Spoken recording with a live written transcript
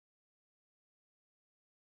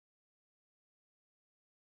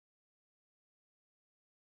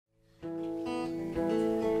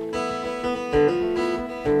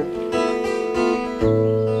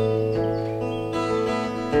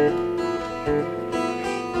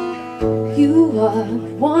You are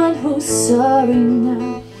the one who's sorry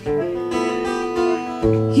now.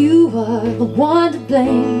 You are the one to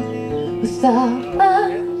blame, without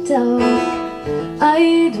a doubt.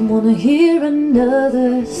 I don't wanna hear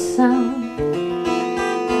another sound.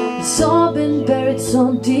 It's all been buried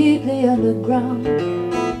so deeply underground.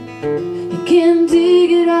 You can't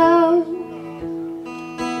dig it out.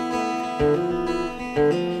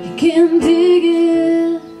 You can't dig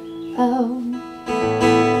it out.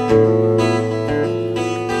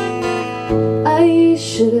 I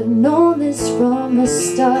should have known this from the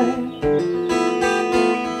start.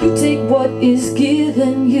 You take what is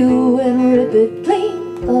given you and rip it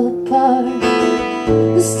plain apart.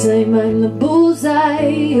 This time I'm the bullseye,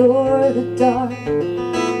 you're the dart.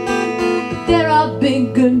 There are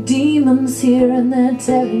bigger demons here, and they're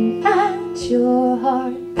tearing at your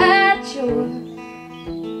heart, at your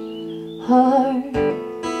heart.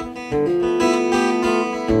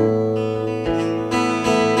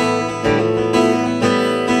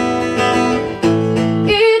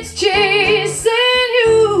 It's chasing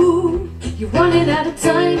you, you're running out of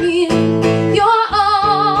time here. You're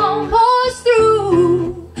almost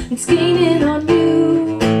through, it's gaining on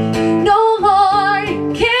you. No more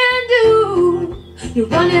you can do, you're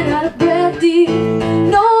running out of breath, dear.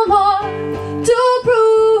 No more to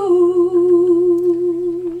prove,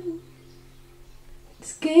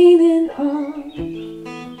 it's gaining on you.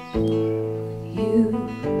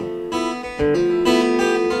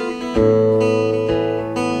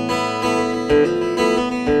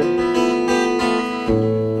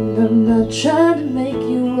 I'm not trying to make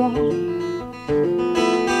you wrong.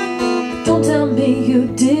 Don't tell me you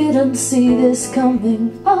didn't see this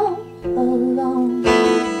coming all along.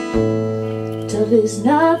 Tough is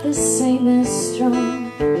not the same as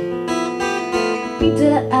strong. Need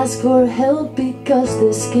to ask for help because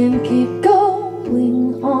this can keep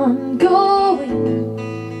going on, going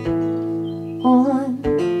on.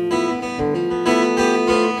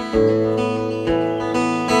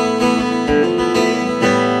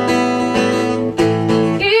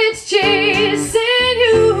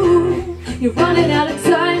 You're running out of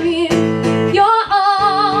time here. You're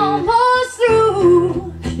almost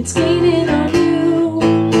through, it's gaining on you.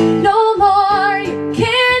 No more you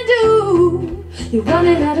can do, you're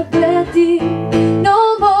running out of breath, dear.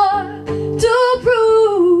 No more to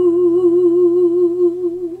prove,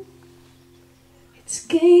 it's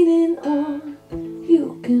gaining on.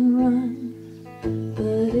 You can run,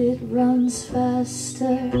 but it runs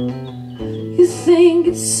faster. You think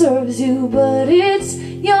it serves you, but it's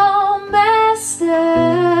your master.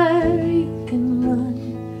 You can run,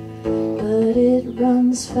 but it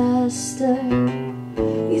runs faster.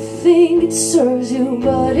 You think it serves you,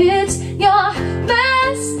 but it's your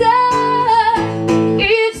master.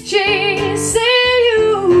 It's chasing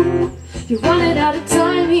you, you're running out of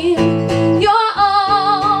time here. You're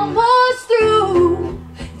almost through,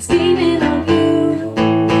 it's gaining on you.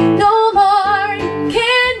 No more you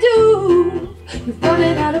can do, you're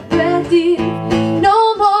running out of breath, dear.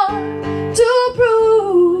 No more to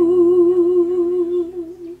prove,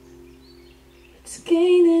 it's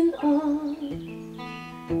gaining on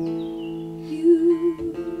you.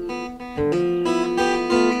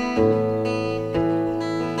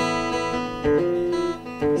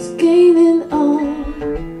 It's gaining on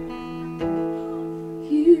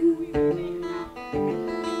you.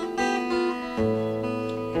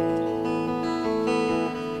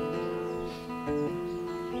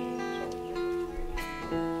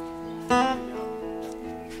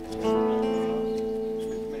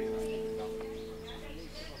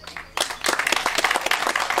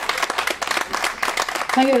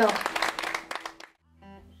 Thank you, Bill.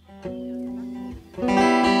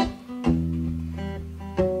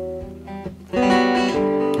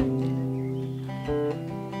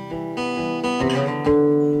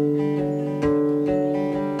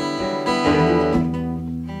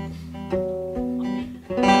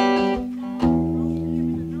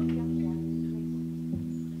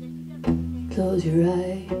 Close your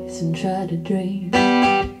eyes and try to dream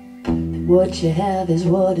that what you have is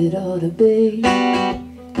what it ought to be.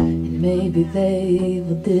 And maybe they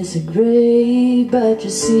will disagree, but you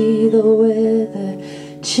see the weather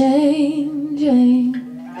changing.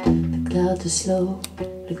 The clouds are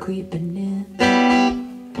slowly creeping in.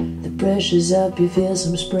 The pressure's up, you feel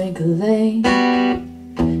some sprinkling.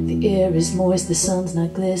 The air is moist, the sun's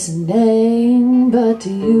not glistening, but to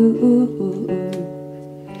you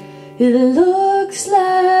it looks like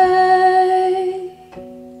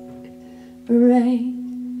rain.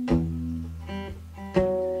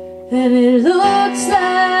 And it looks like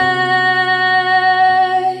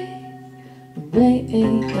rain.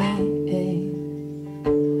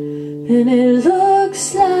 and it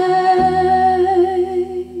looks like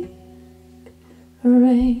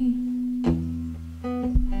rain.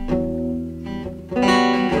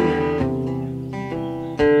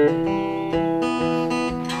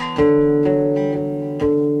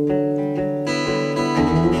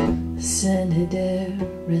 Scented air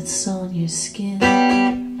rests on your skin.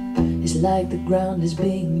 It's like the ground is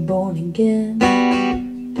being born again,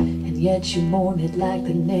 and yet you mourn it like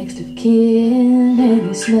the next of kin. And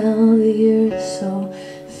you smell the earth so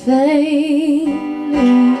faintly,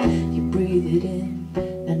 you breathe it in,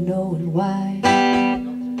 not knowing why.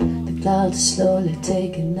 The clouds are slowly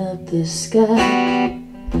taking up the sky.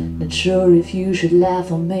 Not sure if you should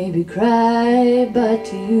laugh or maybe cry, but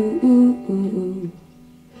to you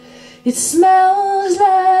it smells like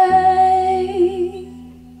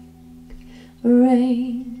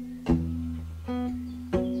rain,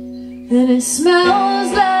 and it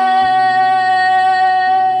smells like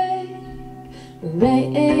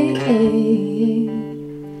rain,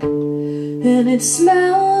 and it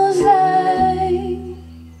smells like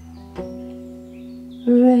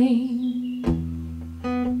rain.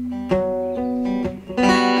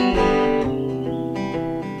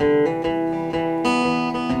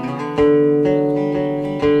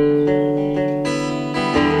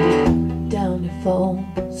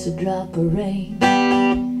 Falls a drop of rain,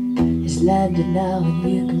 it's landed now and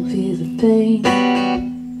you can feel the pain.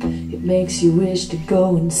 It makes you wish to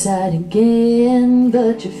go inside again,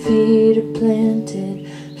 but your feet are planted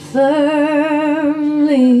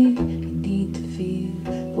firmly. You need to feel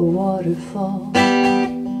a waterfall.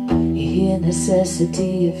 You hear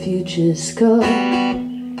necessity, a future's call.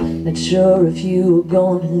 Not sure if you are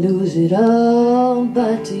gonna lose it all,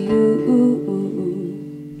 but to you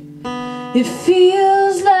it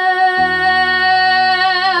feels like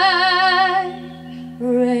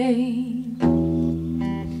rain,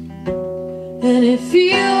 and it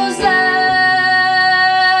feels like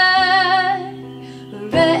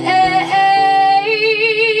rain,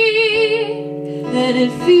 and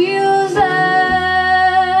it feels like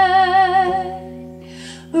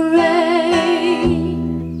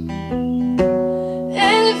rain,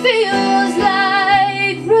 and it feels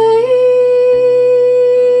like rain.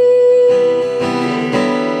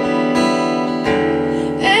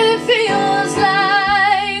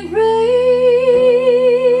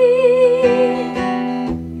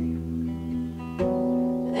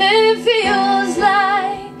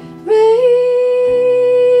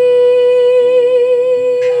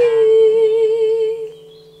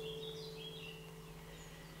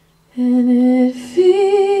 And it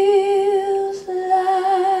feels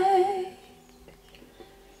like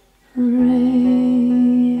rain.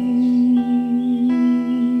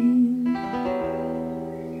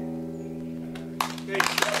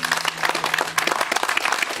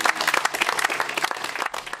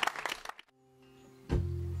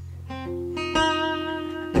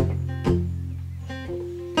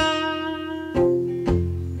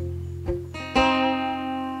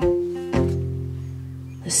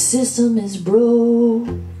 The system is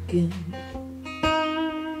broken.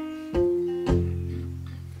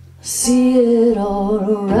 I see it all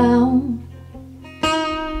around.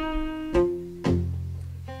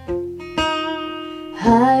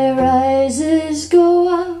 High rises go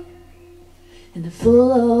up and they're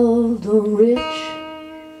full of the rich,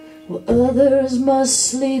 while others must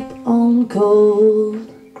sleep on cold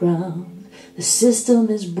ground. The system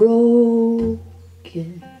is broken.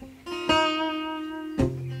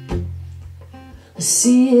 I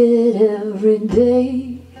see it every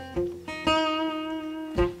day.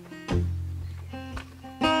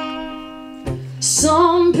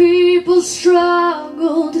 Some people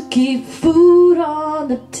struggle to keep food on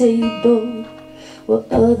the table, while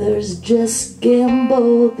others just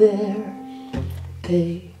gamble their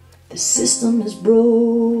pay. The system is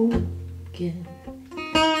broken.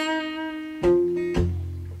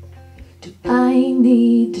 Do I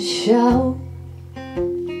need to shout?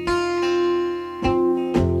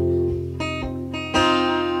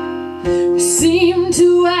 We seem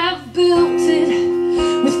to have built it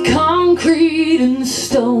with concrete and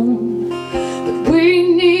stone, but we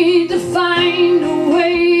need to find a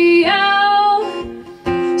way out.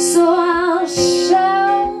 So I'll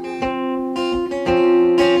shout.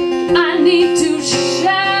 I need to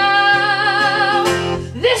shout.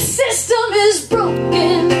 This system is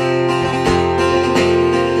broken.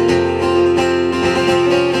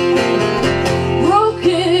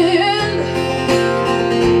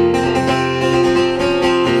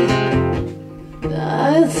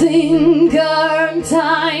 I think our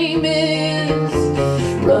time is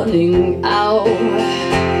running out.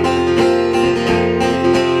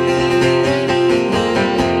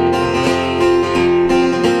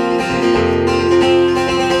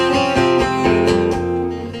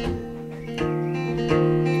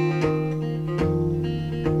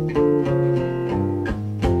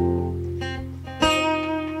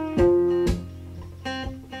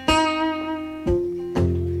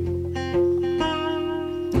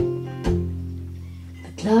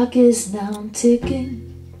 is now ticking.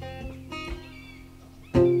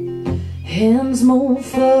 Hands move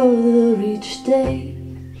further each day.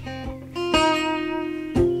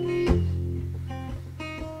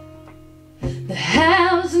 The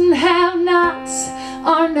haves and have-nots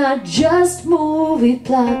are not just movie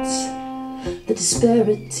plots. The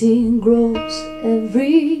disparity grows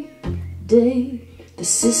every day. The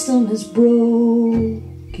system is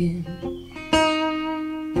broken.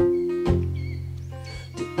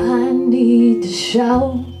 Do I need to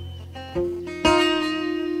shout?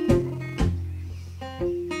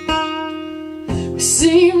 We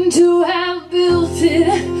seem to have built it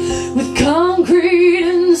with concrete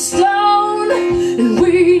and stone, and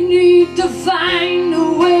we need to find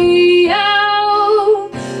a way out.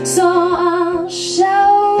 So I'll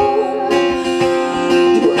shout.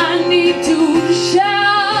 Do I need to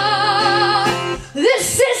shout? This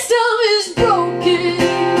system is broken.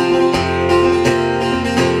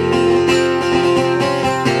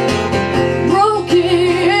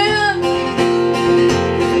 Broken.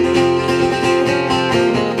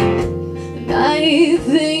 And I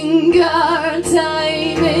think our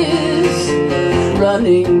time is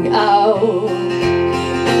running out.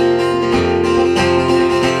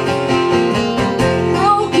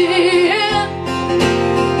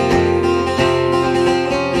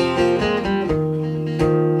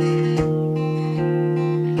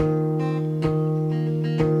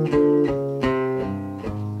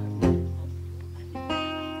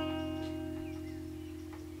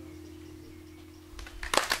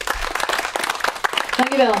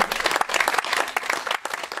 Thank you, Bill.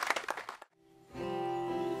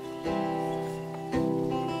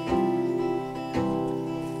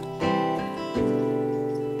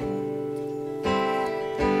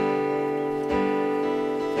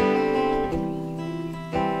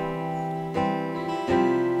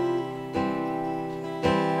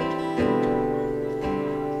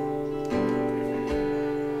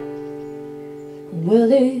 Well,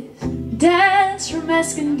 his dad's from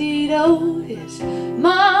Escondido, his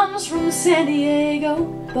mom's from San Diego,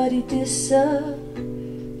 but he disappeared.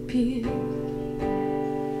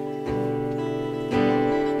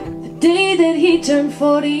 The day that he turned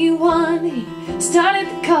 41, he started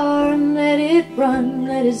the car and let it run,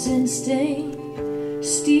 let his instinct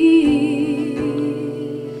steer.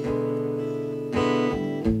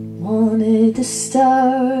 Wanted to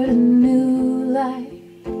start a new life,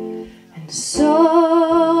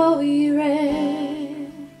 so he ran.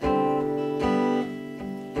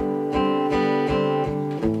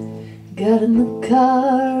 Got in the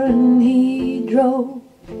car and he drove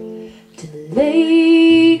to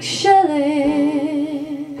Lake Chelan.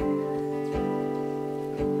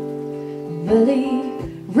 Well, he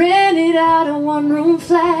rented out a one-room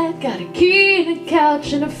flat, got a key and a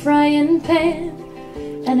couch and a frying pan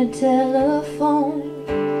and a telephone.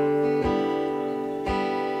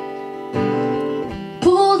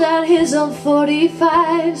 Pulled out his old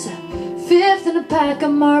 45s, a fifth and a pack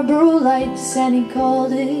of Marlboro Lights, and he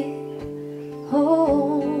called it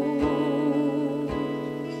home.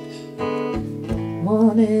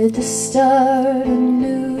 Wanted to start a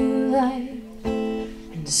new life,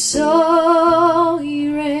 and so he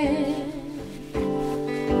ran.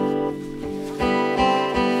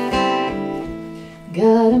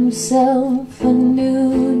 Got himself a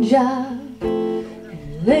new job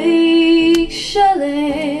in Lake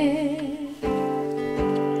Chelan.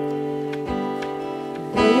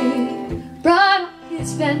 They brought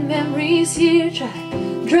his bad memories here,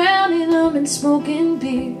 tried drowning them in smoking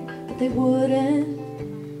beer, but they wouldn't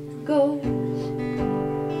go.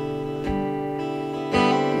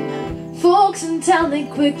 Folks in town, they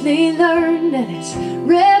quickly learned that his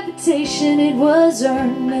reputation, it was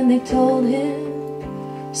earned, and they told him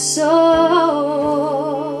so.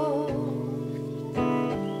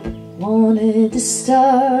 Wanted to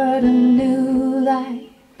start a new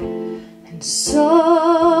life, and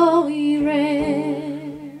so he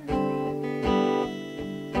ran.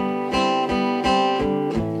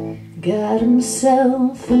 Got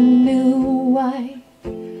himself a new wife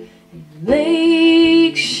in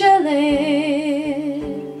Lake Chelan.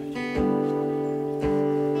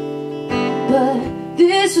 But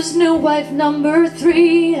this was new wife number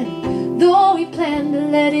 3, and though he planned to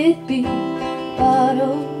let it be,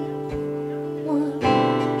 bottle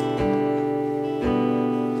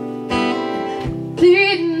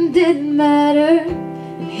pleading didn't matter,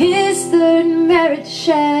 and his third marriage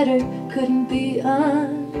shattered, couldn't be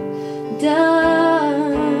undone.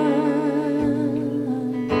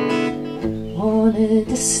 Wanted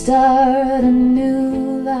to start a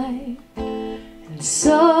new life, and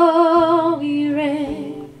so he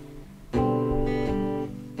ran.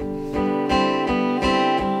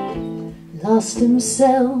 lost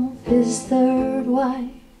himself his third wife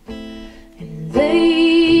in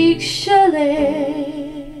Lake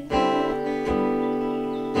Chalet.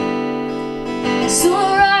 So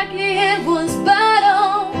Rocky Head was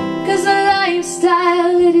bottom, 'cause the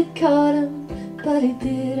lifestyle it had caught him, but he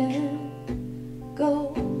didn't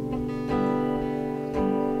go.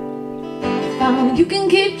 Found you can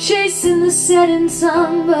keep chasing the setting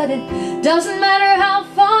sun, but it doesn't matter how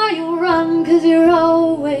far you run, 'cause you're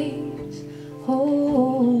always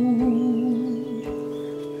home.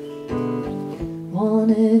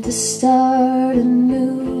 Wanted to start a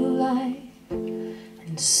new life,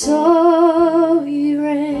 and so he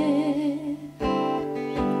ran.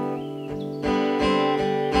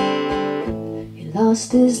 He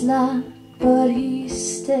lost his lot, but he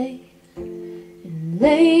stayed in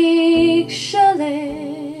Lake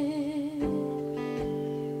Chalet,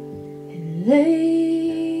 in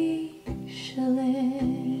Lake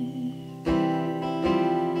Chalet.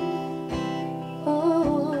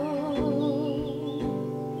 Oh,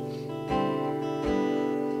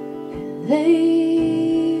 in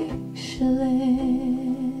Lake Chalet.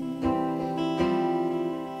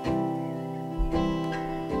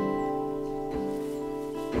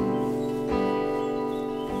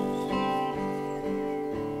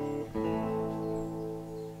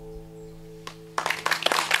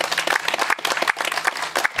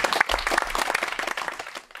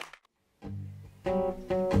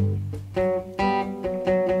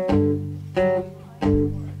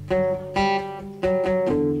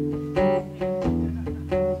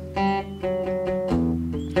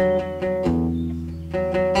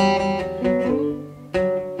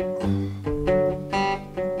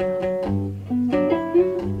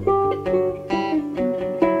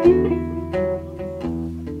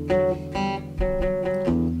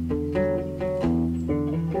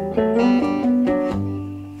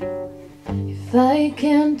 If I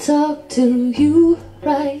can't talk to you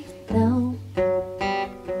right now,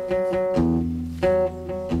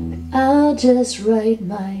 I'll just write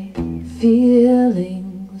my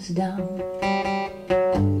feelings down.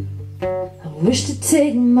 I wish to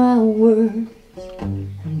take my words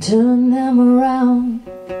and turn them around.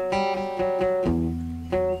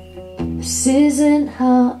 This isn't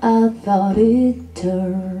how I thought it'd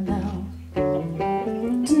turn out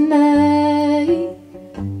tonight.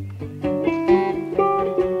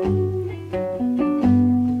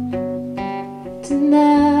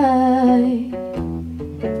 Tonight,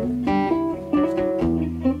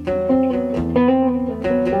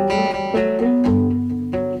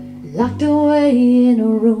 locked away in a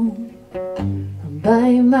room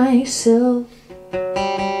by myself, I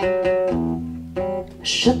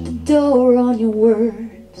shut the door on your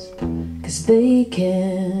words, 'cause they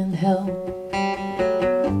can't help.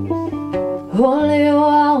 Only a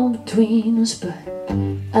wall between us, but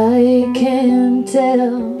I can't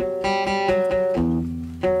tell.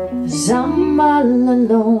 'Cause I'm all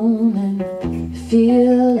alone and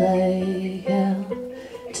feel like hell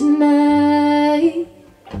tonight.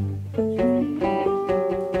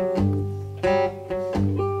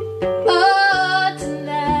 Oh,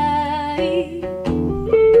 tonight.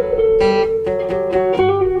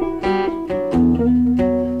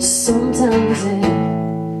 Sometimes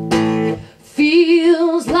it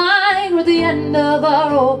feels like we're at the end of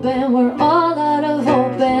our rope and we're all out of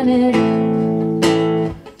hope, and it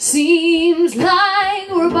seems like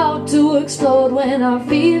we're about to explode when our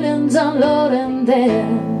feelings unload, and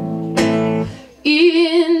then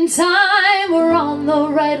in time we're on the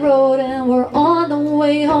right road and we're on the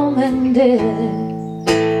way home, and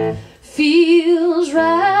it feels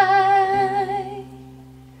right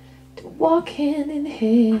to walk hand in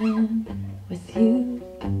hand with you.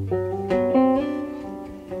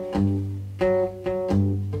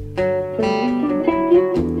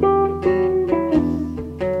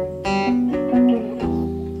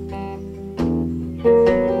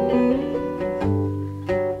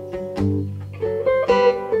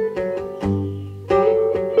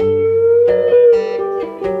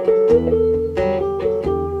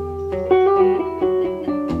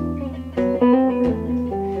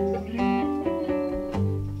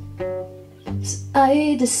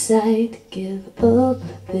 I decide to give up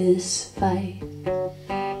this fight,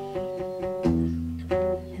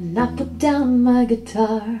 and I put down my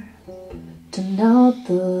guitar, turn out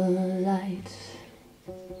the lights.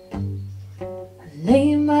 I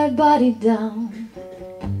lay my body down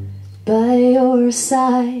by your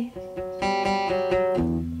side,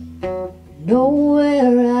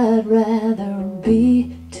 nowhere I'd rather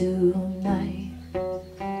be tonight.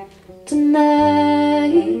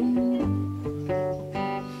 Tonight,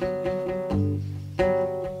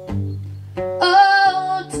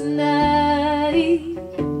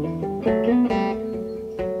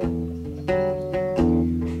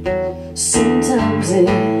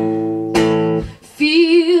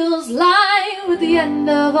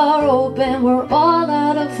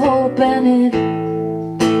 and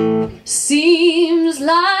it seems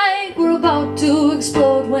like we're about to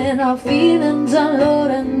explode when our feelings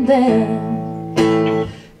unload, and then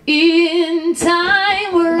in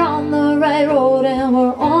time we're on the right road and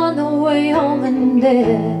we're on the way home, and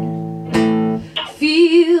it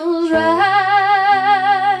feels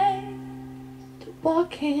right to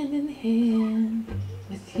walk hand in hand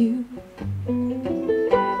with you.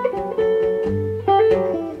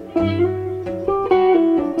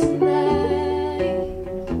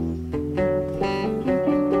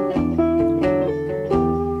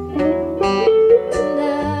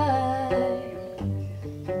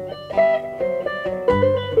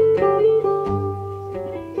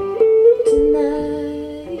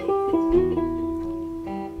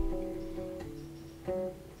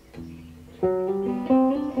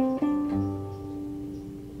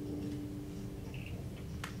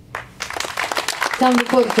 Time to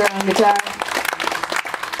put her on guitar.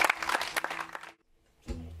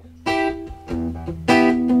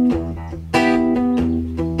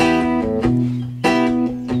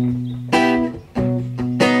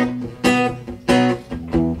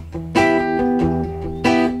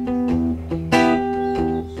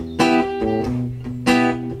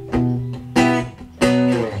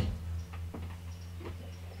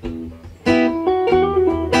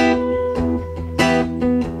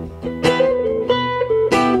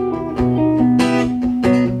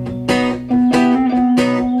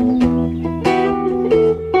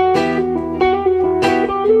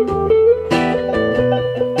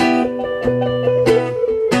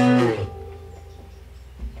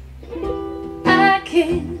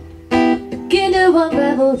 Begin to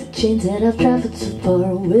unravel the chains that I've traveled so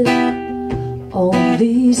far with all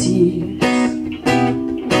these years,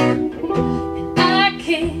 and I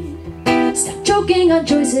can't stop choking on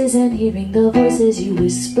choices and hearing the voices you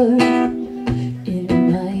whisper in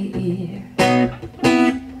my ear.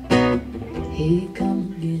 Here you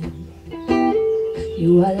come again,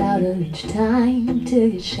 you are louder each time till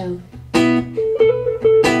you shout.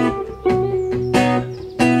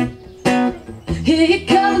 Here you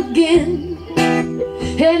come again,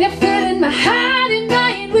 and you're filling my heart and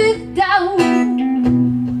mind with doubt.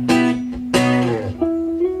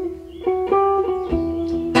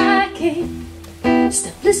 I can't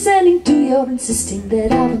stop listening to your insisting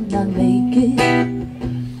that I will not make it,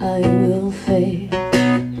 I will fail.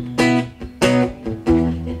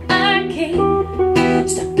 And I can't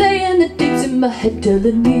stop playing the tapes in my head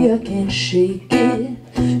telling me I can't shake it,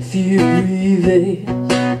 fear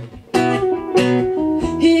prevails.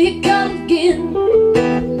 Here you come again,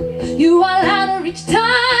 you are louder each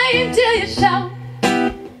time till you shout.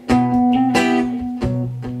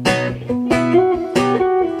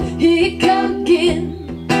 Here you come again,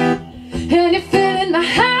 and you're filling my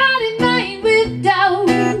heart and mind with doubt.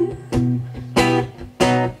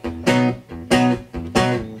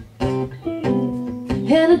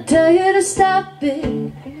 And I tell you to stop it,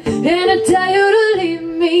 and I tell you to leave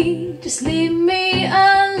me, just leave me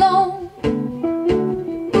alone.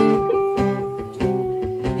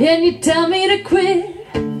 And you tell me to quit,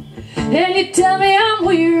 and you tell me I'm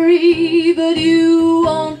weary, but you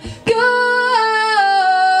won't go.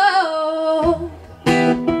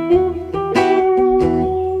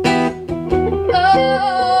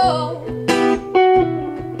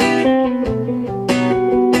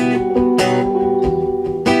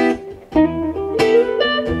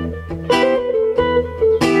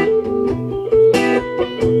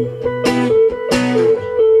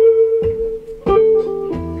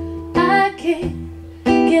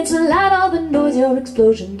 Cancel out all the noise your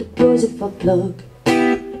explosion deploys if I plug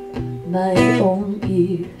my own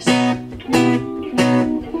ears.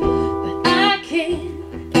 But I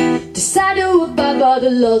can't decide to abide by the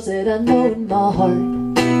laws that I know in my heart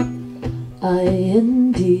I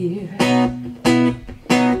endear.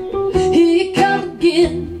 Here you come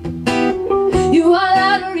again, you are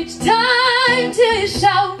louder each time till you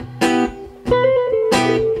shout.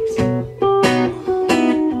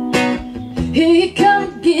 Here you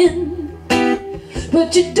come again,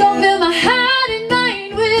 but you don't fill my heart and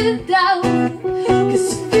mind with doubt,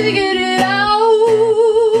 'cause I figured it out.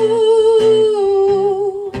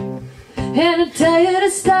 And I tell you to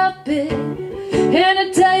stop it, and I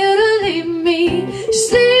tell you to leave me,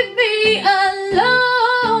 just leave me alone.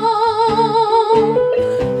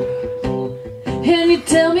 And you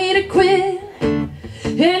tell me to quit,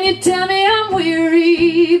 and you tell me I'm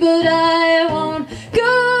weary, but I won't go.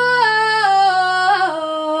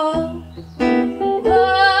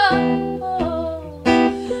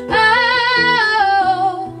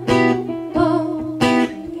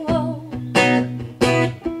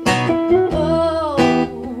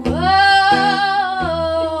 Oh,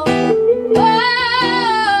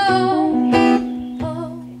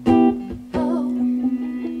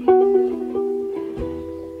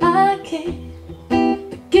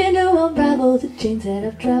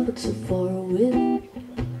 so far away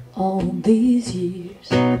all these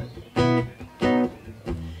years.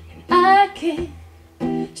 I can't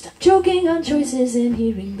stop choking on choices and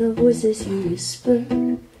hearing the voices you whisper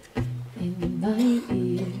in my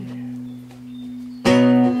ear.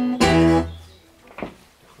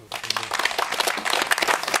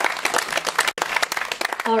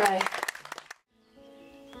 All right.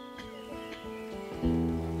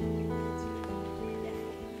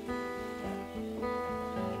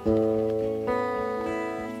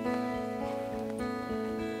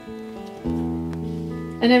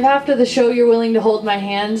 And if after the show you're willing to hold my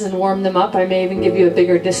hands and warm them up, I may even give you a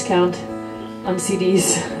bigger discount on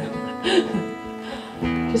CDs.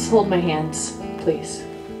 Just hold my hands, please.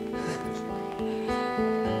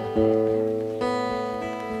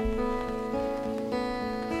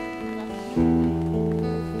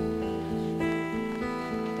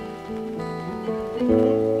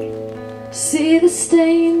 See the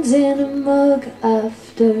stains in a mug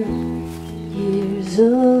after years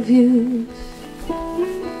of use.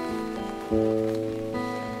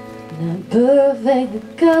 Not perfectly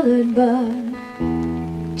colored but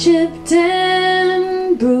chipped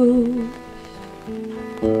and bruised.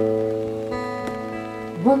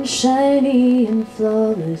 Once shiny and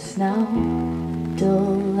flawless, now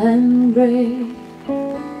dull and gray,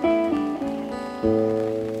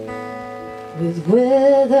 with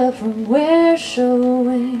weather from where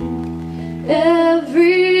showing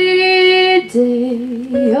every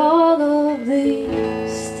day. All of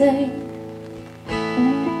these stains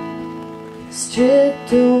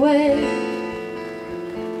stripped away,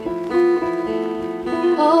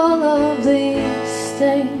 all of these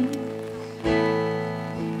stains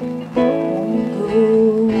won't go.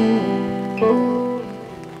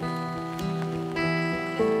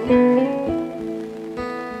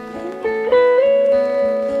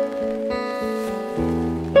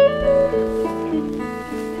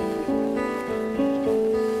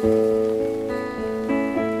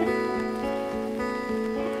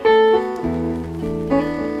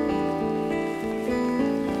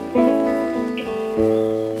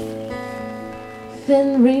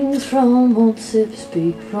 Thin rings from old sips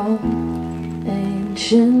speak from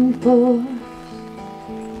ancient pores,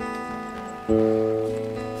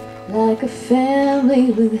 like a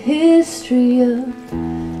family with history of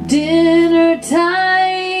dinner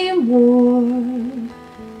time wars.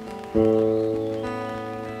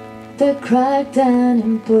 They're cracked and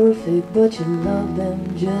imperfect, but you love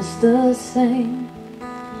them just the same.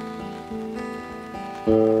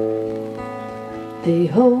 They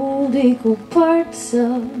hold equal parts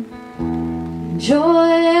of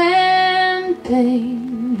joy and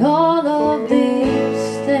pain. All of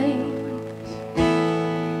these things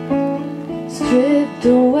stripped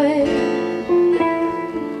away,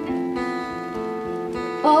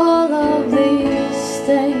 all of these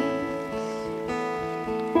things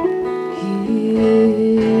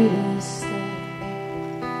here to stay.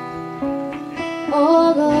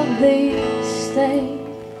 All of these things,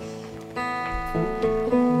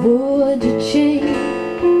 would you change?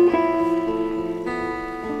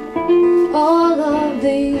 All of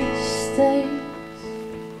these things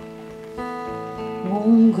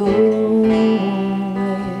won't go away.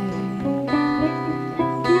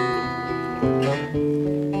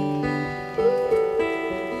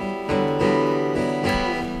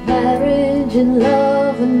 Marriage and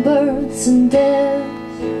love and births and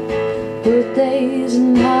deaths, birthdays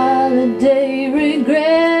and holiday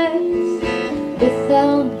regrets.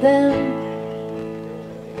 Without them,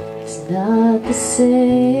 it's not the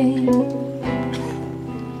same.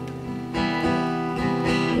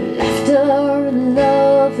 Laughter and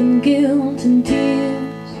love and guilt and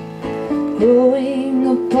tears, growing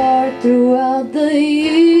apart throughout the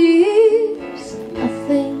years.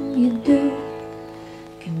 Nothing you do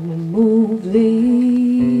can remove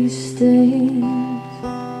these stains.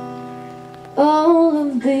 All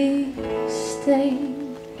of these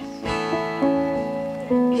stains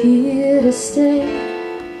here to stay.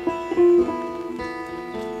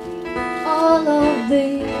 All of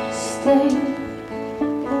these things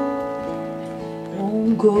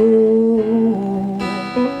won't go away.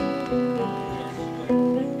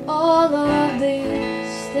 All of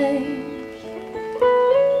these things,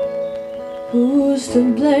 who's to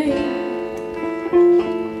blame?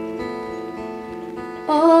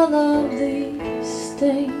 All of these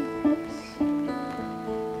things,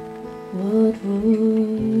 what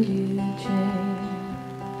would you change?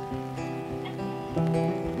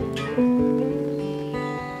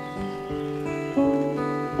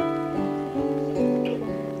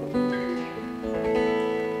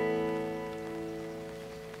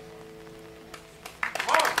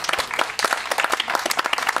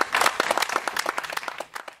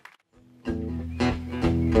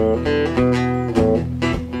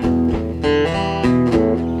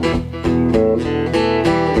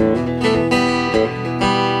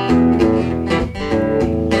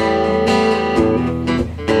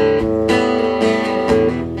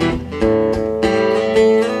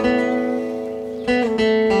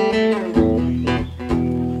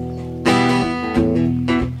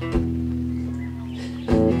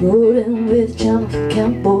 with a Jonathan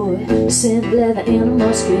cowboy, scent leather and a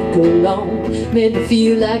musket cologne. Made me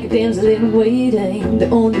feel like a damsel in waiting, the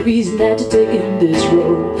only reason that you're taking this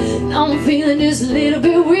road. Now I'm feeling just a little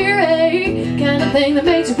bit weary, kind of thing that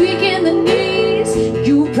makes you weak in the knees.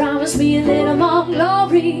 You promised me a little more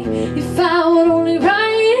glory if I would only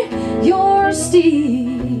ride your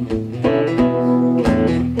steed.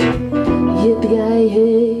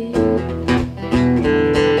 Yippee-yi-yi,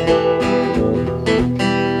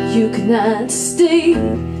 you cannot stay.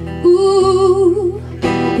 Ooh,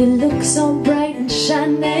 you look so bright and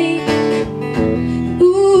shiny.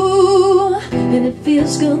 Ooh, and it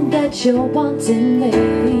feels good that you're wanting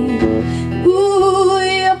me. Ooh,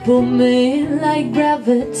 you pull me like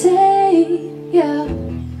gravity, yeah.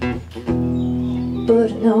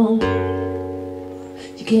 But no,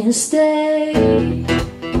 you can't stay.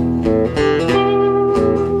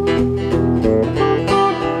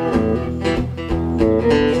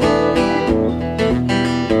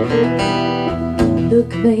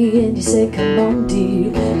 Look at me and you said, come on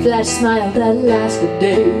dear. Flash a smile that lasts for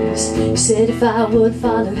days. You said if I would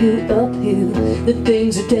follow you uphill, the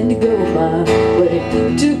things would tend to go my way.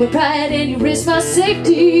 You took my pride and you risked my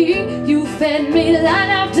safety. You fed me line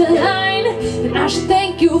after line, and I should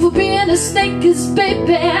thank you for being a snake, 'cause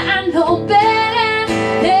baby, I know better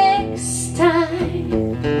next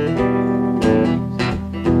time.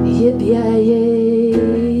 Yippee-yi-yi,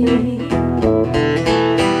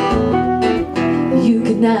 you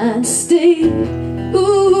cannot stay.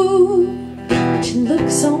 Ooh, but you look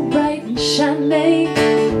so bright and shiny.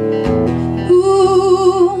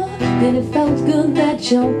 Ooh, and it felt good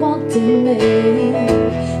that you're wanting me.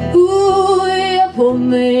 Ooh, you pull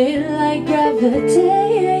me like gravity,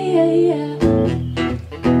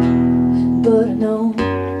 but I know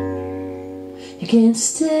you can't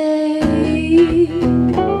stay.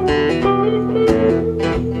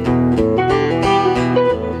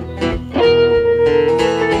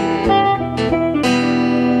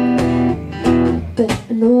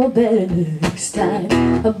 Know better next time.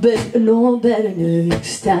 I bet I know better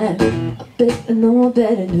next time. I bet I know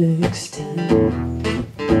better next time.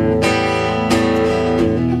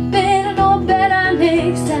 I bet I know better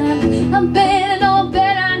next time. I bet I know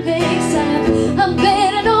better next time. I bet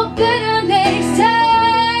I know better next time.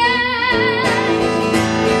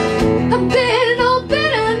 I bet I know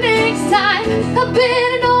better next time. I bet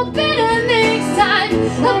I know better next time.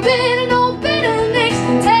 I bet I know better next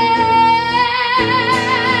time.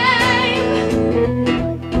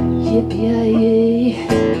 Yippee-yi-yi,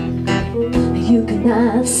 you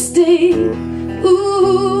cannot stay.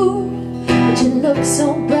 Ooh, but you look so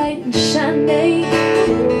bright and shiny.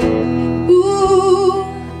 Ooh,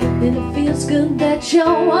 and it feels good that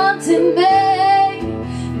you're wanting me.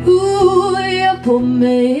 Ooh, you pull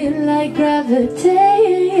me like gravity,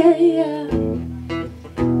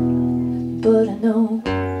 but I know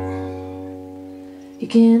you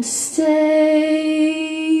can't stay.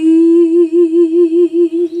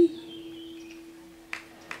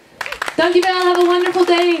 Dankjewel, have a wonderful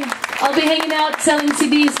day. I'll be hanging out selling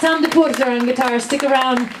CDs. Tom DePorter on guitar. Stick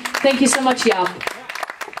around. Thank you so much, Jaap.